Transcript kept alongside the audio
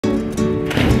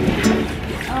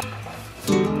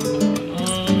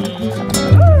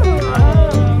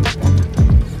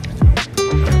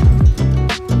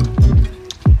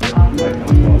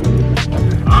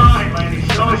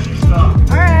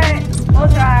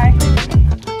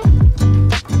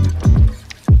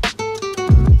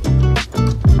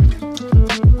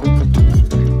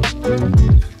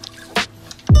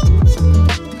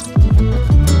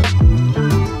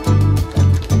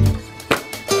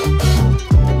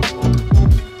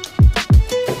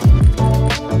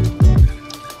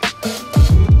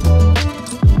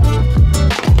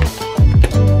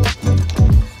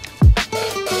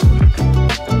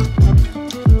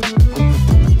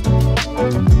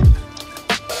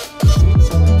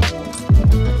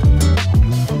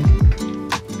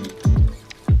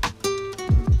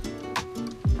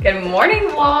morning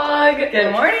vlog.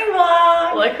 Good morning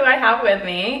vlog. Look who I have with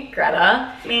me,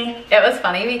 Greta. Me. It was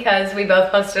funny because we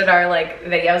both posted our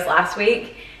videos last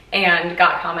week and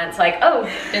got comments like, oh,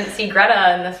 didn't see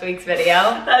Greta in this week's video.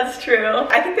 That's true.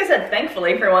 I think they said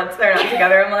thankfully for once they're not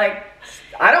together. I'm like,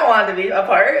 I don't want to be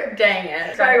apart. Dang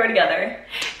it. Sorry, we're together.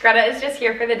 Greta is just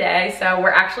here for the day, so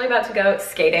we're actually about to go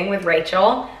skating with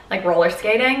Rachel, like roller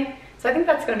skating. So I think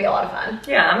that's gonna be a lot of fun.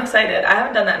 Yeah, I'm excited. I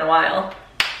haven't done that in a while.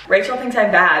 Rachel thinks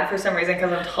I'm bad for some reason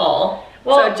because I'm tall.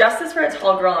 Well, so justice for a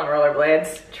tall girl on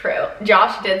rollerblades. True.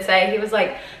 Josh did say, he was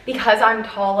like, because I'm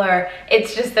taller,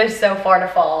 it's just there's so far to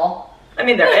fall. I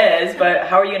mean, there is, but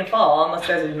how are you gonna fall unless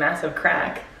there's a massive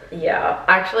crack? Yeah,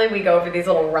 actually we go over these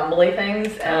little rumbly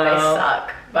things and they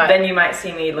suck. But then you might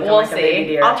see me looking like a baby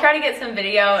deer. I'll try to get some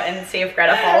video and see if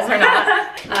Greta falls or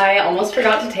not. I almost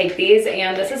forgot to take these,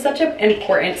 and this is such an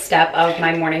important step of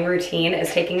my morning routine is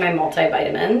taking my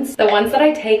multivitamins. The ones that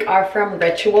I take are from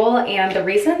Ritual, and the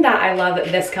reason that I love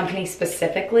this company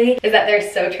specifically is that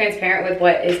they're so transparent with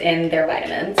what is in their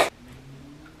vitamins.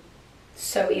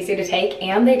 So easy to take,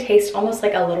 and they taste almost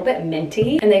like a little bit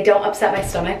minty, and they don't upset my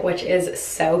stomach, which is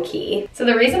so key. So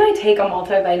the reason I take a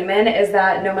multivitamin is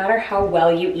that no matter how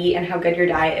well you eat and how good your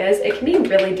diet is, it can be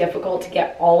really difficult to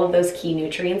get all of those key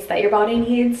nutrients that your body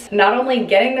needs. Not only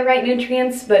getting the right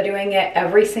nutrients, but doing it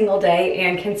every single day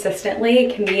and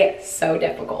consistently can be so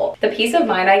difficult. The peace of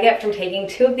mind I get from taking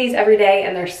 2 of these every day,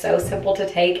 and they're so simple to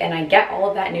take, and I get all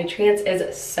of that nutrients,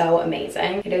 is so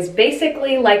amazing. It is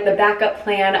basically like the backup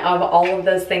plan of all of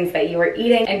those things that you are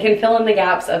eating and can fill in the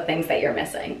gaps of things that you're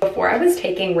missing. Before I was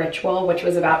taking Ritual, which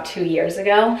was about 2 years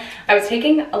ago, I was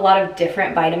taking a lot of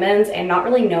different vitamins and not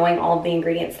really knowing all of the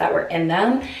ingredients that were in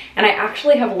them. And I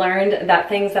actually have learned that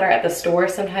things that are at the store,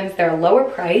 sometimes they're a lower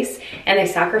price and they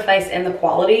sacrifice in the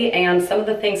quality, and some of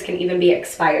the things can even be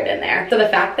expired in there. So the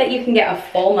fact that you can get a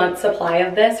full month supply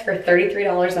of this for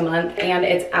 $33 a month and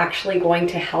it's actually going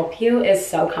to help you is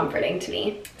so comforting to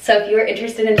me. So if you are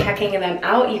interested in checking them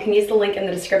out, you can use the link in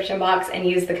the description box and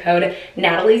use the code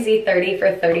NatalieZ30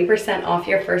 for 30% off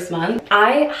your first month.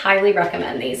 I highly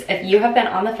recommend these. If you have been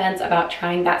on the fence about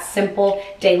trying that simple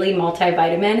daily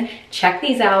multivitamin, check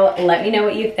these out, let me know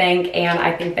what you think, and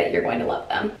I think that you're going to love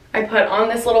them. I put on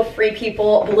this little Free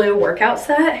People blue workout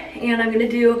set, and I'm gonna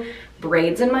do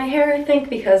braids in my hair, I think,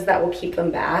 because that will keep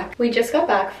them back. We just got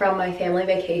back from my family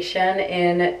vacation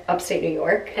in upstate New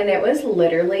York, and it was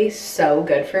literally so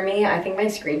good for me. I think my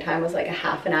screen time was like a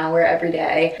half an hour every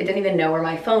day. I didn't even know where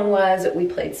my phone was. We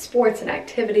played sports and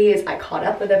activities. I caught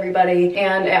up with everybody,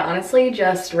 and it honestly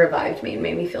just revived me and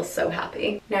made me feel so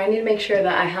happy. Now I need to make sure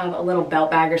that I have a little belt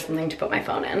bag or something to put my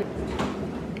phone in.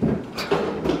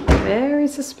 Very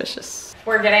suspicious.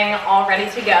 We're getting all ready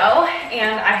to go,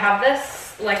 and I have this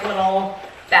like little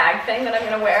bag thing that I'm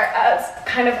gonna wear as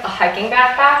kind of a hiking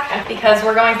backpack because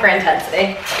we're going for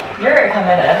intensity. You're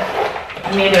committed.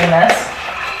 Me doing this.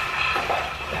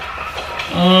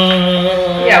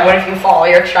 Yeah, what if you fall?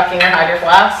 You're chucking your Hydro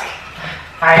Flask.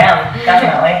 I am,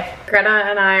 definitely. Greta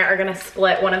and I are gonna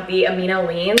split one of the amino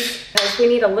leans because we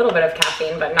need a little bit of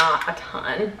caffeine, but not a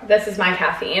ton. This is my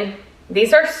caffeine.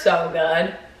 These are so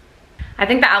good. I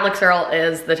think the Alex Earl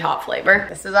is the top flavor.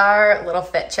 This is our little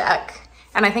fit check.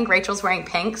 And I think Rachel's wearing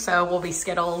pink, so we'll be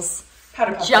Skittles,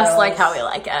 just like how we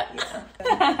like it.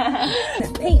 Yeah.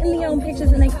 Painting me own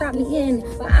pictures and they crop me in,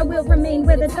 but I will remain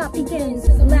where the top begins,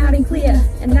 loud and clear,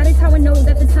 and that is how I know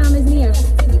that the time is near.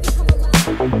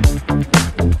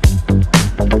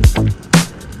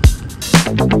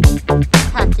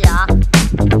 Heck yeah.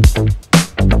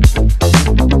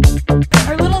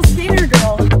 Our little skater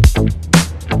girl.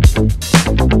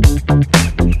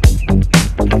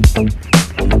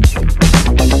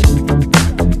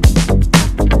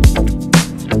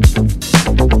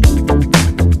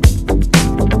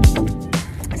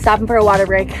 Stopping for a water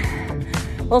break.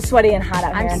 A little sweaty and hot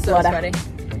out here in Florida. I'm so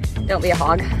sweaty. Don't be a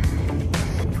hog.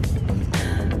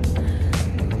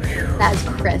 That is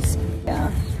crisp.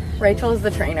 Yeah. Rachel is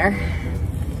the trainer.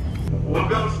 We'll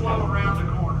go slow around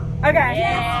the corner. Okay.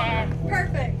 Yeah.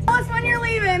 Perfect. Tell us when you're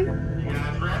leaving. You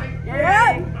guys ready?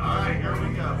 Yeah. All right, here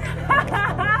we go.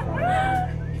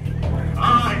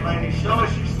 All right, ladies, show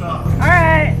us your stuff. All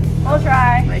right, we'll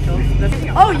try.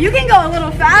 Oh, you can go a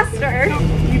little faster.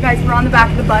 You guys, we're on the back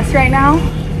of the bus right now.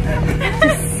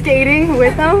 Just skating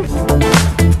with them.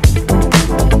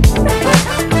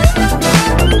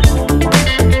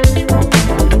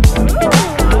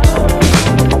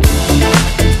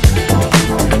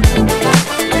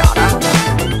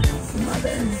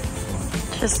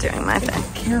 Just doing my thing.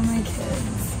 Take care of my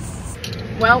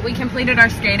kids. Well, we completed our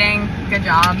skating. Good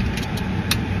job.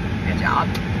 Good job.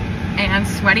 And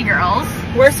sweaty girls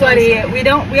We're sweaty.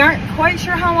 We aren't quite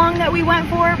sure how long that we went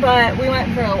for, but we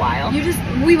went for a while.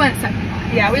 We went 7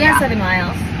 miles. Yeah, we went 7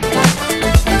 miles.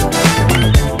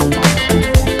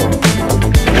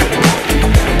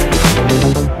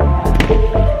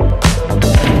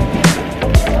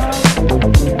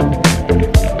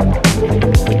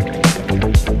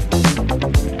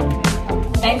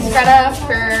 Thanks, Greta,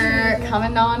 for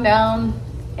coming on down,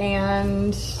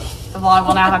 and the vlog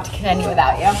will now have to continue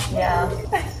without you. Yeah.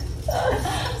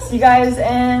 See you guys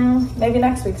in maybe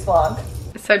next week's vlog.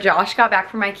 So Josh got back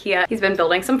from IKEA. He's been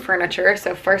building some furniture.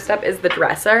 So first up is the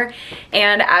dresser.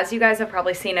 And as you guys have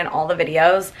probably seen in all the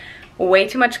videos, way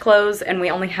too much clothes and we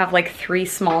only have like 3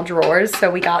 small drawers.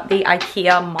 So we got the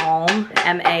IKEA Malm,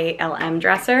 M-A-L-M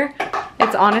dresser.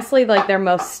 It's honestly like their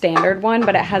most standard one,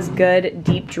 but it has good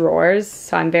deep drawers.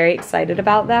 So I'm very excited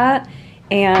about that.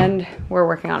 And we're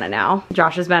working on it now.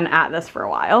 Josh has been at this for a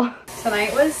while.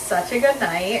 Tonight was such a good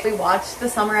night. We watched The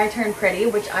Summer I Turned Pretty,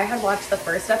 which I had watched the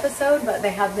first episode, but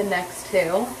they have the next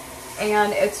 2.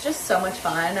 And it's just so much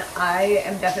fun. I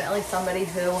am definitely somebody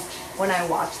who, when I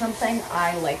watch something,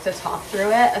 I like to talk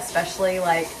through it, especially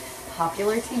like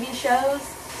popular TV shows.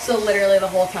 So literally the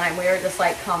whole time we were just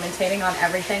like commentating on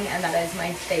everything, and that is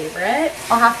my favorite.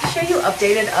 I'll have to show you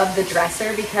updated of the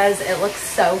dresser because it looks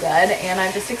so good, and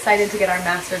I'm just excited to get our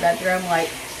master bedroom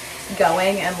like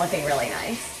going and looking really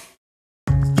nice.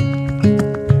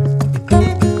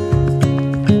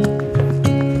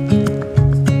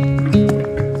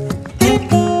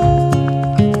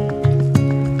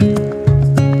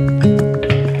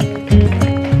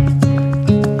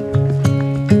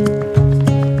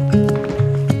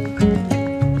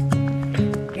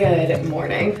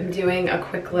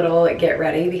 Little get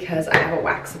ready because I have a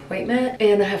wax appointment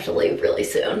and I have to leave really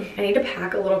soon. I need to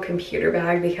pack a little computer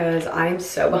bag because I'm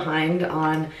so behind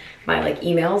on my like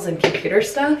emails and computer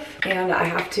stuff, and I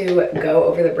have to go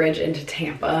over the bridge into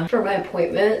Tampa for my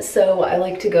appointment, so I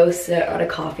like to go sit at a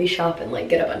coffee shop and like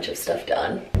get a bunch of stuff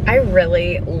done. I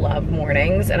really love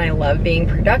mornings and I love being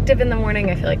productive in the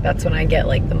morning. I feel like that's when I get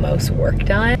like the most work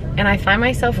done, and I find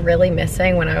myself really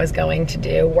missing when I was going to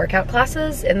do workout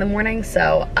classes in the morning,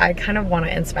 so I kind of want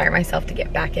to inspire myself to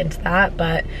get back into that.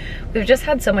 But we've just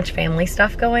had so much family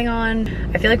stuff going on.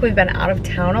 I feel like we've been out of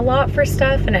town a lot for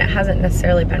stuff, and it hasn't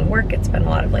necessarily been work, it's been a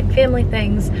lot of like family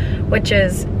things, which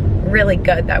is really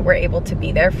good that we're able to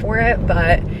be there for it,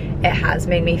 but it has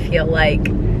made me feel like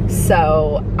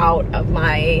so out of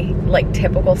my like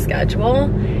typical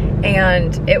schedule.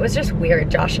 And it was just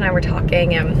weird. Josh and I were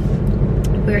talking and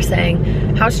we were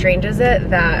saying, how strange is it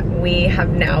that we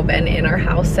have now been in our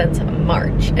house since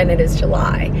March and it is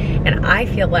July? And I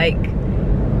feel like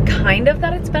kind of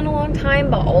that it's been a long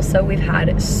time, but also we've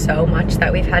had so much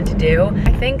that we've had to do.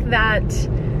 I think that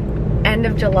end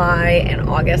of July and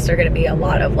August are gonna be a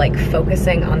lot of like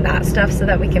focusing on that stuff so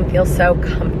that we can feel so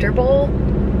comfortable.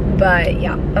 But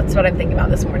yeah, that's what I'm thinking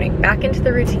about this morning. Back into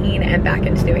the routine and back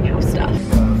into doing house stuff.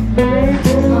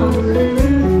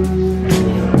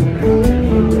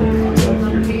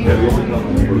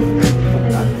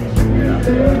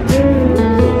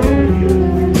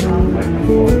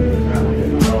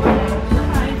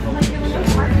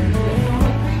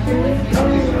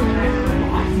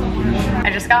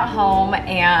 Got home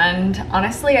and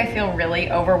honestly I feel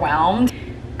really overwhelmed.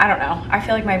 I don't know, I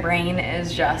feel like my brain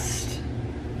is just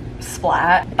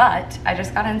splat, but I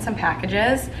just got in some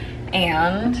packages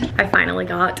and I finally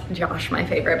got Josh my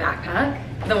favorite backpack,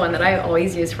 the one that I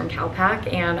always use from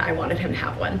Calpac, and I wanted him to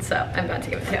have one, so I'm about to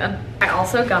give it to him. I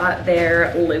also got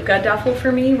their Luca duffel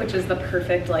for me, which is the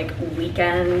perfect like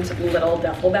weekend little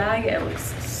duffel bag. It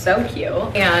looks so cute.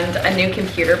 And a new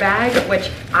computer bag, which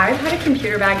I've had a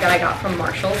computer bag that I got from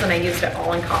Marshalls and I used it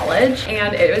all in college,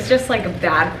 and it was just like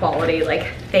bad quality, like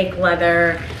fake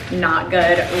leather, not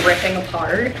good, ripping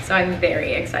apart. So I'm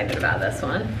very excited about this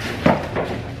one.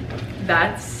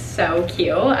 That's so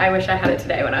cute. I wish I had it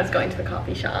today when I was going to the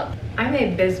coffee shop. I'm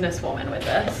a businesswoman with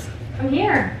this. Come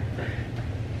here.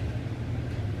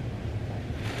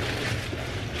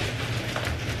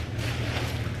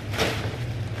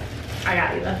 I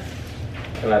got you this.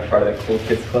 Am I part of the cool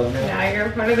kids club now? Now you're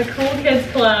part of the cool kids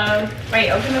club. Wait,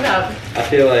 open it up. I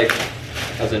feel like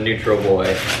as a neutral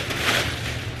boy,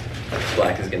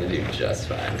 black is gonna do just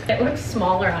fine. It looks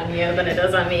smaller on you than it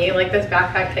does on me. Like this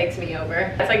backpack takes me over.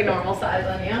 It's like a normal size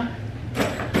on you.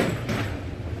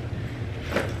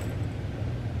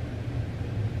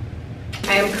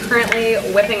 I am currently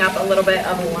whipping up a little bit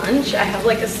of lunch. I have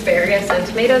like asparagus and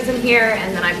tomatoes in here,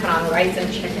 and then I put on rice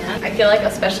and chicken. I feel like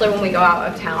especially when we go out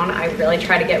of town, I really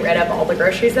try to get rid of all the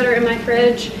groceries that are in my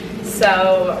fridge.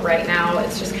 So right now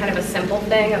it's just kind of a simple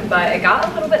thing, but it got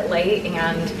a little bit late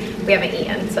and we haven't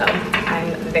eaten, so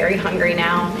I'm very hungry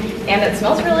now. And it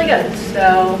smells really good,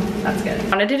 so that's good. I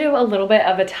wanted to do a little bit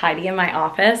of a tidy in my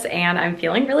office, and I'm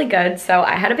feeling really good. So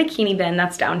I had a bikini bin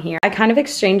that's down here. I kind of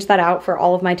exchanged that out for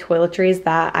all of my toiletries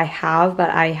that I have,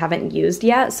 but I haven't used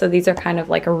yet. So these are kind of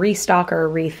like a restock or a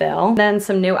refill. Then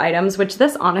some new items, which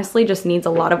this honestly just needs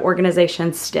a lot of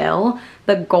organization still.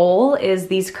 The goal is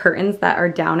these curtains that are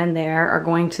down in there are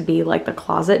going to be like the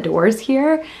closet doors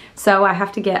here. So I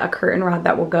have to get a curtain rod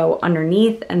that will go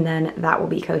underneath, and then that will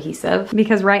be cohesive.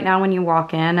 Because right now when you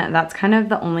walk in, that's kind of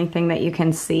the only thing that you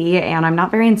can see, and I'm not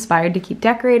very inspired to keep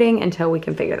decorating until we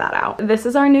can figure that out. This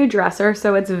is our new dresser,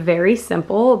 so it's very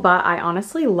simple, but I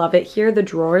honestly love it here. The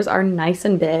drawers are nice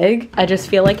and big. I just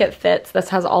feel like it fits. This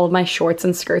has all of my shorts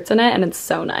and skirts in it, and it's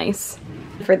so nice.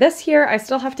 For this here, I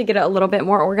still have to get it a little bit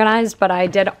more organized, but I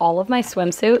did all of my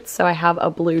swimsuits, so I have a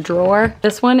blue drawer.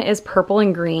 This one is purple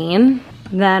and green,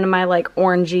 then my like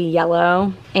orangey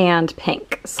yellow and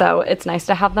pink. So it's nice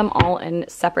to have them all in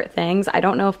separate things. I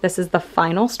don't know if this is the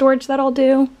final storage that I'll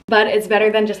do, but it's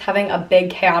better than just having a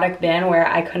big chaotic bin where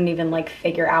I couldn't even like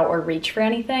figure out or reach for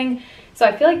anything. So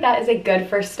I feel like that is a good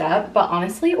first step, but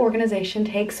honestly, organization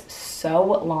takes so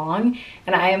long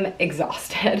and I am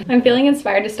exhausted. I'm feeling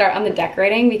inspired to start on the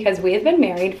decorating because we have been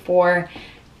married for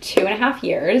 2.5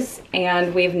 years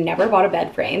and we've never bought a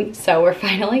bed frame. So we're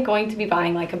finally going to be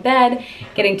buying like a bed,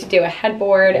 getting to do a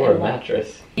headboard. Or and a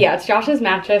mattress. Yeah, it's Josh's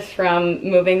mattress from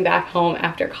moving back home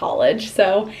after college.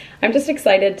 So I'm just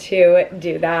excited to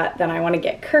do that. Then I want to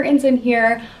get curtains in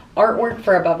here, artwork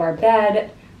for above our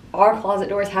bed. Our closet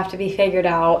doors have to be figured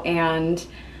out, and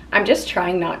I'm just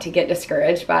trying not to get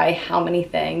discouraged by how many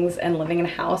things and living in a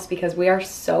house, because we are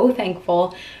so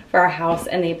thankful for our house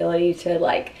and the ability to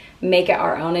like make it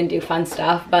our own and do fun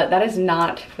stuff, but that is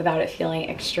not without it feeling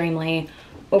extremely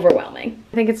overwhelming.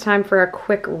 I think it's time for a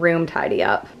quick room tidy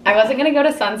up. I wasn't gonna go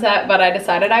to Sunset, but I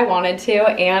decided I wanted to,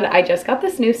 and I just got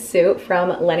this new suit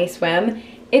from Lenny Swim.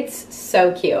 It's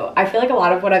so cute. I feel like a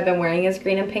lot of what I've been wearing is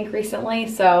green and pink recently,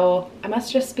 so I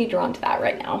must just be drawn to that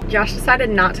right now. Josh decided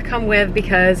not to come with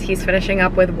because he's finishing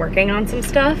up with working on some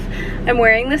stuff. I'm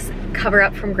wearing this cover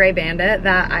up from Grey Bandit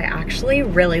that I actually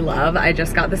really love. I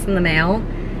just got this in the mail,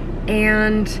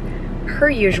 and per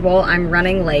usual, I'm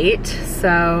running late,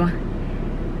 so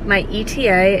my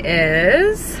ETA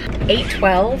is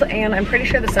 8:12, and I'm pretty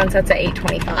sure the sun sets at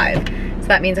 8:25. So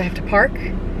that means I have to park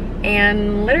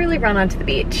and literally run onto the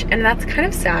beach. And that's kind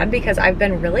of sad because I've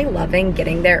been really loving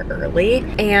getting there early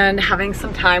and having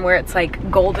some time where it's like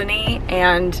goldeny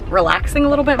and relaxing a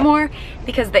little bit more,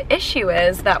 because the issue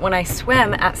is that when I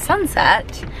swim at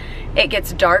sunset, it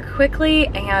gets dark quickly,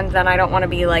 and then I don't want to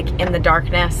be like in the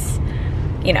darkness,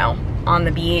 you know, on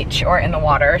the beach or in the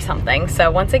water or something.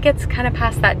 So once it gets kind of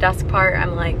past that dusk part,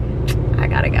 I'm like, I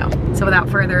gotta go. So without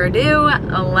further ado,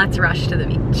 let's rush to the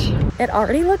beach. It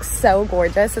already looks so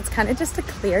gorgeous. It's kind of just a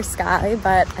clear sky,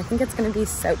 but I think it's gonna be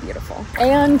so beautiful.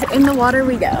 And in the water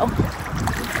we go.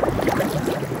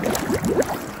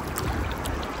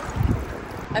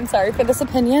 I'm sorry for this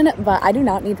opinion, but I do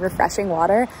not need refreshing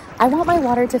water. I want my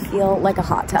water to feel like a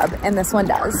hot tub, and this one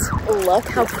does. Look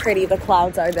how pretty the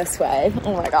clouds are this way.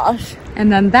 Oh my gosh. And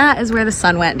then that is where the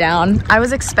sun went down. I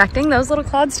was expecting those little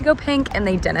clouds to go pink, and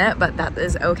they didn't, but that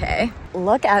is okay.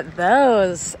 Look at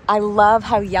those. I love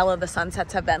how yellow the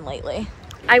sunsets have been lately.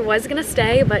 I was gonna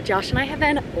stay, but Josh and I have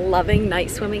been loving night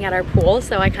swimming at our pool,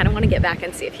 so I kind of want to get back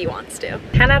and see if he wants to.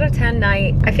 10 out of 10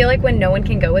 night. I feel like when no one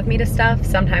can go with me to stuff,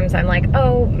 sometimes I'm like,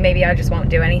 oh, maybe I just won't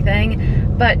do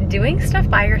anything. But doing stuff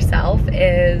by yourself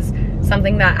is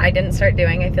something that I didn't start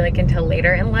doing, I feel like, until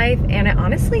later in life, and it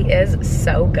honestly is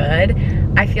so good.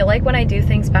 I feel like when I do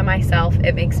things by myself,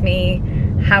 it makes me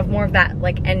have more of that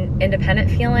like an independent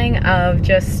feeling of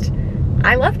just,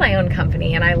 I love my own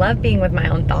company and I love being with my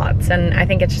own thoughts, and I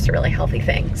think it's just a really healthy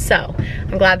thing. So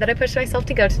I'm glad that I pushed myself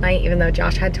to go tonight, even though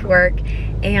Josh had to work,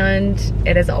 and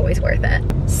it is always worth it.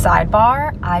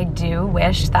 Sidebar, I do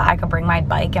wish that I could bring my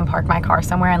bike and park my car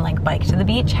somewhere and like bike to the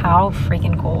beach. How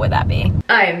freaking cool would that be?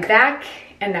 I am back,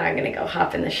 and now I'm gonna go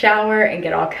hop in the shower and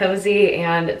get all cozy,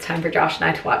 and it's time for Josh and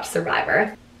I to watch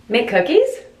Survivor. Make cookies?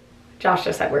 Josh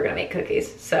just said we're gonna make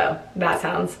cookies, so that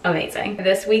sounds amazing.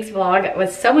 This week's vlog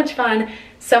was so much fun,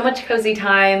 so much cozy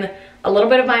time, a little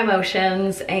bit of my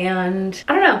emotions, and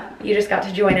I don't know, you just got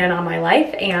to join in on my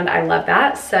life, and I love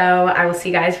that. So I will see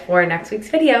you guys for next week's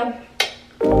video.